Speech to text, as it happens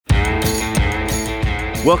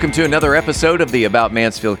Welcome to another episode of the About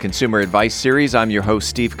Mansfield Consumer Advice Series. I'm your host,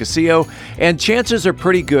 Steve Casillo, and chances are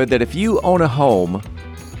pretty good that if you own a home,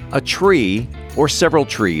 a tree or several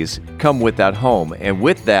trees come with that home. And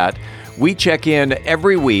with that, we check in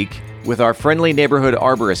every week with our friendly neighborhood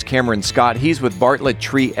arborist, Cameron Scott. He's with Bartlett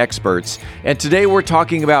Tree Experts, and today we're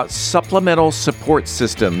talking about supplemental support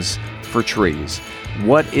systems for trees.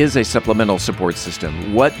 What is a supplemental support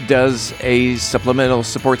system? What does a supplemental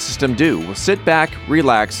support system do? Well, sit back,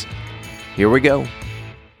 relax. Here we go.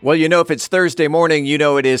 Well, if it's Thursday morning,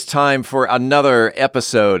 it is time for another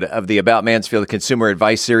episode of the About Mansfield Consumer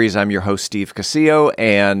Advice Series. I'm your host, Steve Casillo,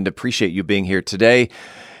 and appreciate you being here today.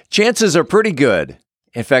 Chances are pretty good.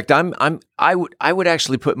 In fact, I would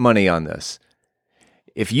actually put money on this.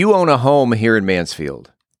 If you own a home here in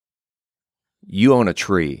Mansfield, you own a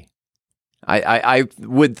tree. I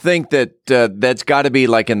would think that that's got to be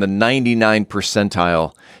like in the 99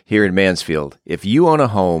 percentile here in Mansfield. If you own a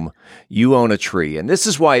home, you own a tree. And this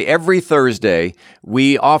is why every Thursday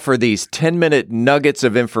we offer these 10-minute nuggets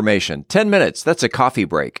of information. 10 minutes, that's a coffee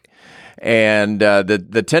break. And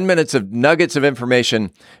the 10 minutes of nuggets of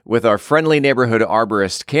information with our friendly neighborhood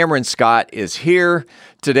arborist, Cameron Scott, is here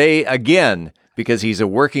today again because he's a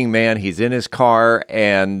working man. He's in his car.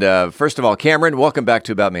 And first of all, Cameron, welcome back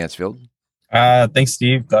to About Mansfield. Thanks,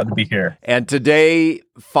 Steve. Glad to be here. And today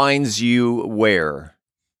finds you where?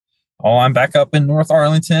 Oh, I'm back up in North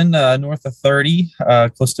Arlington, north of 30,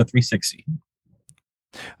 close to 360.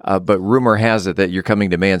 But rumor has it that you're coming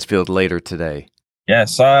to Mansfield later today.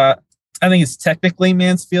 Yes, I think it's technically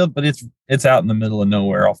Mansfield, but it's out in the middle of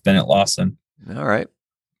nowhere off Bennett Lawson. All right.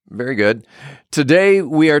 Very good. Today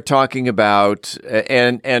we are talking about,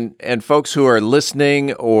 and folks who are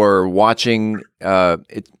listening or watching,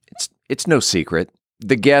 it's no secret.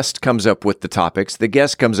 The guest comes up with the topics. The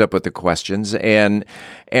guest comes up with the questions, and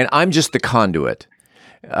I'm just the conduit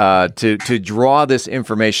to draw this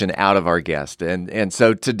information out of our guest. And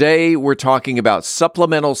so today we're talking about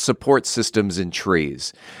supplemental support systems in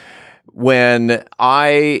trees. When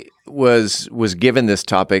I was given this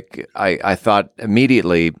topic, I thought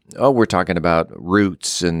immediately, oh, we're talking about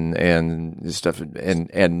roots and stuff.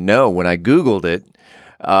 And no, when I Googled it,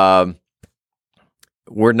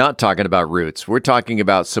 we're not talking about roots. We're talking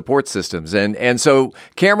about support systems. And so,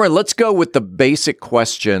 Cameron, let's go with the basic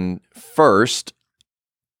question first.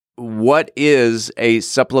 What is a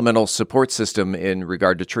supplemental support system in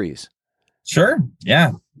regard to trees? Sure.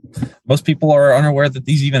 Yeah. Most people are unaware that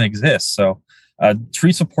these even exist. So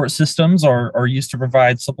tree support systems are used to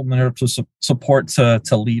provide supplemental support to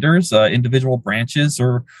leaders, individual branches,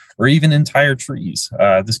 or even entire trees.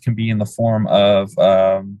 This can be in the form of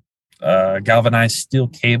galvanized steel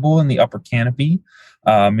cable in the upper canopy,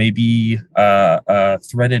 maybe a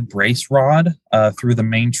threaded brace rod through the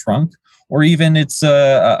main trunk, or even it's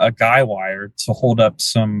a guy wire to hold up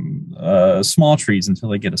some small trees until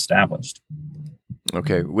they get established.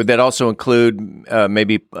 Okay. Would that also include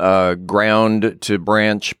maybe ground to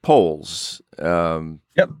branch poles?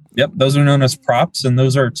 Yep. Those are known as props, and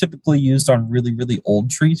those are typically used on really, really old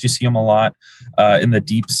trees. You see them a lot in the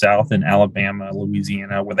deep south in Alabama,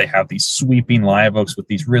 Louisiana, where they have these sweeping live oaks with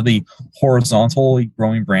these really horizontally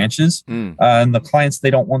growing branches. And the clients,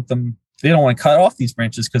 they don't want to cut off these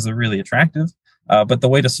branches because they're really attractive. But the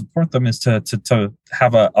way to support them is to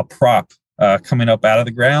have a prop coming up out of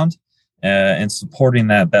the ground and supporting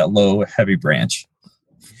that low, heavy branch.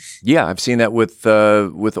 Yeah, I've seen that with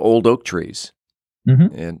old oak trees.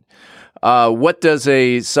 Mm-hmm. And what does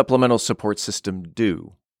a supplemental support system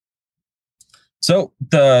do? So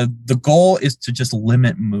the goal is to just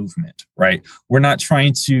limit movement, right? We're not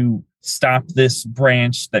trying to stop this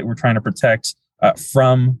branch that we're trying to protect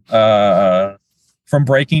from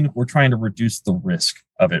breaking. We're trying to reduce the risk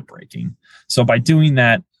of it breaking. So by doing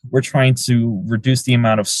that, we're trying to reduce the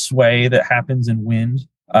amount of sway that happens in wind.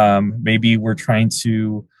 Maybe we're trying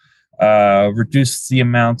to reduce the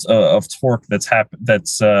amount of torque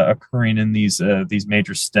that's occurring in these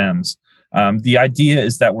major stems. The idea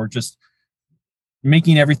is that we're just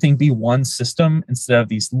making everything be one system instead of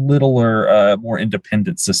these littler, more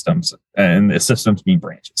independent systems, and the systems being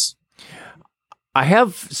branches. I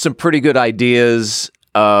have some pretty good ideas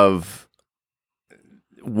of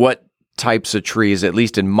what types of trees, at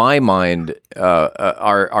least in my mind,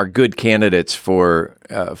 are good candidates for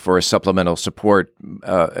a supplemental support.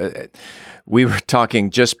 We were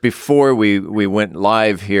talking just before we went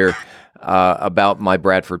live here about my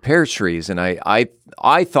Bradford pear trees, and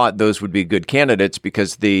I thought those would be good candidates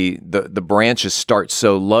because the branches start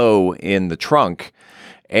so low in the trunk,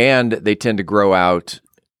 and they tend to grow out.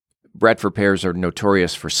 Bradford pears are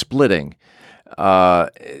notorious for splitting.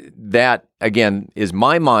 that again is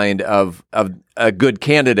my mind of a good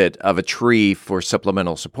candidate of a tree for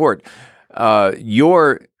supplemental support.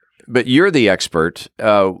 You're the expert.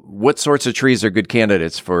 What sorts of trees are good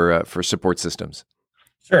candidates for support systems?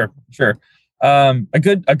 Sure. A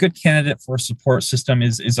good candidate for a support system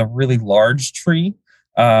is a really large tree,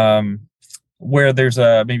 where there's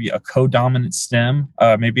maybe a codominant stem.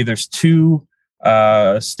 Maybe there's two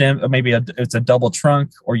stem. Maybe it's a double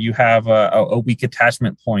trunk, or you have a weak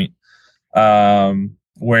attachment point,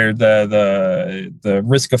 where the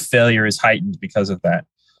risk of failure is heightened because of that.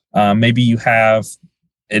 Maybe you have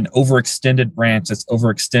an overextended branch that's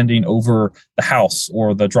overextending over the house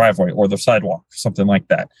or the driveway or the sidewalk, something like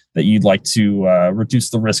that you'd like to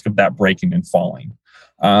reduce the risk of that breaking and falling.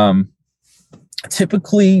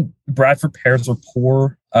 Typically, Bradford pears are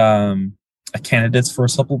poor candidates for a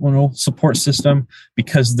supplemental support system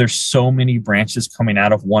because there's so many branches coming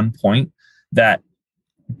out of one point that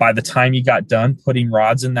by the time you got done putting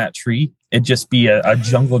rods in that tree, it'd just be a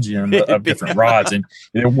jungle gym of different rods, and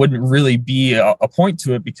there wouldn't really be a point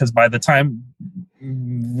to it, because by the time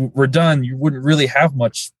we're done, you wouldn't really have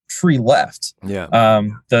much tree left. Yeah.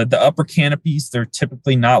 The upper canopies, they're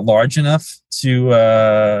typically not large enough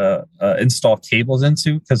to install cables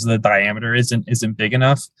into because the diameter isn't big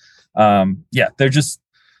enough. They're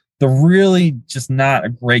really just not a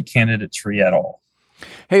great candidate tree at all.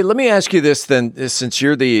 Hey, let me ask you this then, since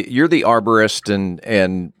you're the arborist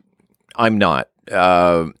and I'm not.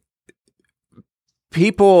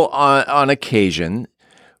 People on occasion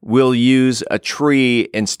will use a tree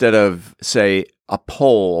instead of, say, a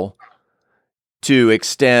pole to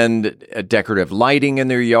extend a decorative lighting in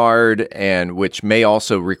their yard, and which may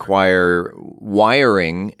also require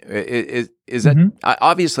wiring. Is that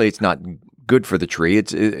obviously it's not good for the tree?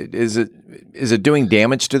 Is it doing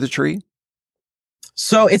damage to the tree?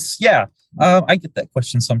 So I get that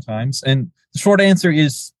question sometimes, and the short answer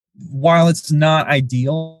is, while it's not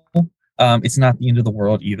ideal, it's not the end of the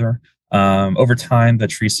world either. Over time, the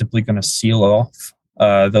tree's simply going to seal off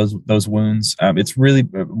those wounds. It's really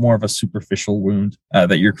more of a superficial wound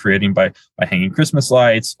that you're creating by hanging Christmas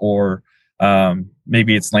lights, or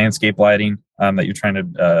maybe it's landscape lighting that you're trying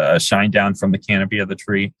to shine down from the canopy of the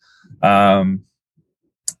tree.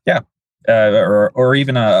 Or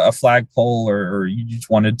even a flagpole, or you just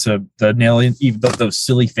wanted to nail in even those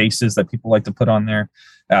silly faces that people like to put on there.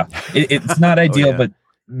 It's not ideal, but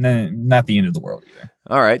not the end of the world either.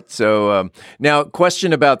 All right. So now,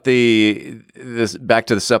 question about this back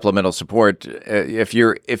to the supplemental support. If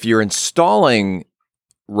you're installing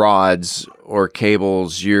rods or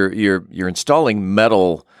cables, you're installing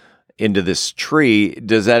metal into this tree.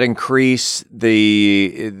 Does that increase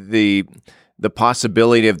the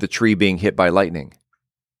possibility of the tree being hit by lightning?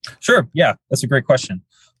 Sure. Yeah, that's a great question.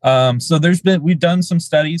 So we've done some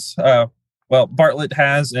studies. Bartlett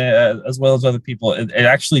has, as well as other people. It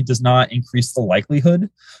actually does not increase the likelihood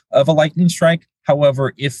of a lightning strike.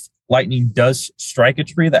 However, if lightning does strike a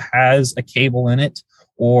tree that has a cable in it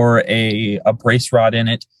or a brace rod in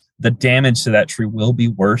it, the damage to that tree will be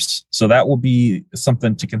worse. So that will be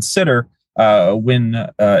something to consider when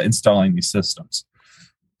installing these systems.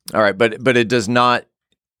 All right, but it does not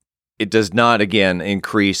again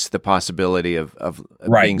increase the possibility of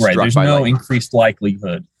being struck There's by no lightning. increased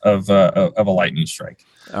likelihood of a lightning strike.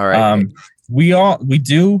 All right. We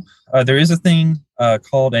do. There is a thing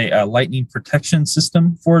called a lightning protection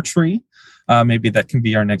system for a tree. Maybe that can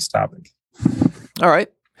be our next topic. All right.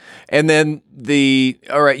 And then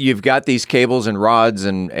you've got these cables and rods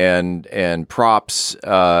and props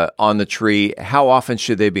on the tree. How often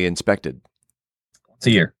should they be inspected?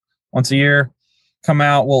 Once a year, come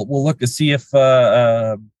out. We'll look to see if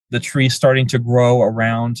the tree's starting to grow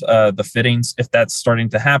around the fittings. If that's starting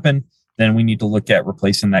to happen, then we need to look at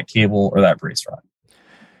replacing that cable or that brace rod.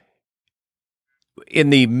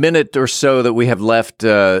 In the minute or so that we have left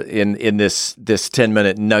in this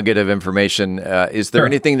 10-minute nugget of information, is there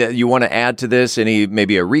anything that you want to add to this?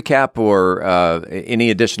 Maybe a recap or any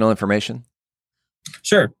additional information?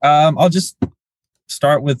 Sure. I'll just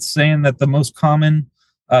start with saying that the most common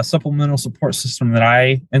supplemental support system that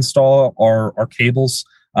I install are cables,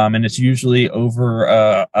 and it's usually over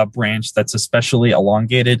a branch that's especially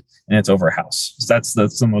elongated, and it's over a house. So that's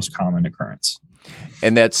the most common occurrence.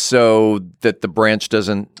 And that's so that the branch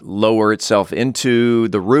doesn't lower itself into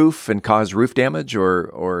the roof and cause roof damage,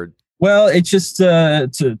 or well, it's just to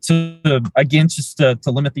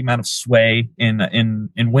limit the amount of sway in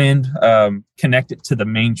wind, connect it to the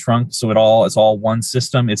main trunk, so it's all one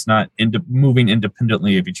system. It's not moving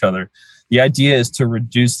independently of each other. The idea is to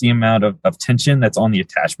reduce the amount of tension that's on the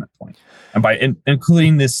attachment point. And by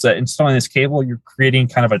including this, installing this cable, you're creating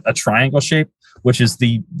kind of a triangle shape, which is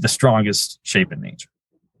the strongest shape in nature.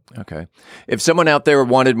 Okay. If someone out there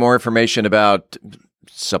wanted more information about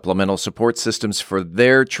supplemental support systems for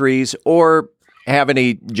their trees, or have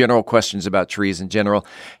any general questions about trees in general,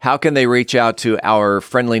 how can they reach out to our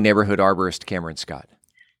friendly neighborhood arborist, Cameron Scott?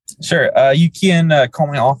 Sure. You can call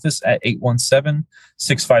my office at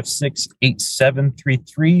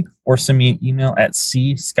 817-656-8733 or send me an email at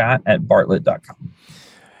cscott@bartlett.com.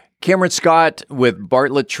 Cameron Scott with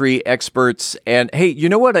Bartlett Tree Experts. And hey, you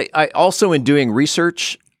know what? I also, in doing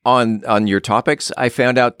research on your topics, I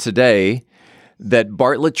found out today that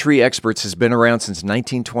Bartlett Tree Experts has been around since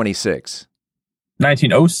 1926.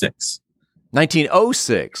 1906.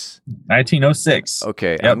 1906. 1906.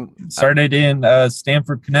 Okay. Yep. Started in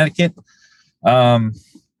Stamford, Connecticut.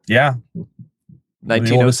 Yeah.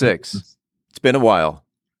 1906. It's been a while.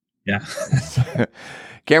 Yeah.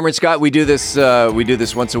 Cameron Scott, we do this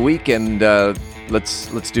once a week, and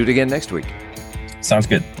let's do it again next week. Sounds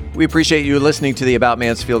good. We appreciate you listening to the About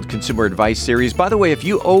Mansfield Consumer Advice Series. By the way, if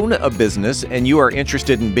you own a business and you are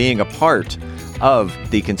interested in being a part of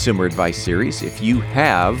the Consumer Advice Series, if you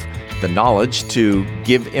have the knowledge to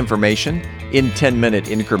give information in 10-minute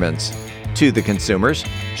increments to the consumers,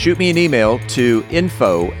 shoot me an email to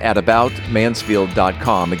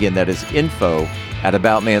info@aboutmansfield.com. Again, that is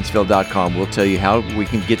info@aboutmansfield.com. We'll tell you how we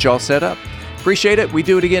can get you all set up. Appreciate it. We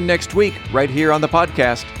do it again next week right here on the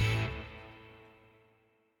podcast.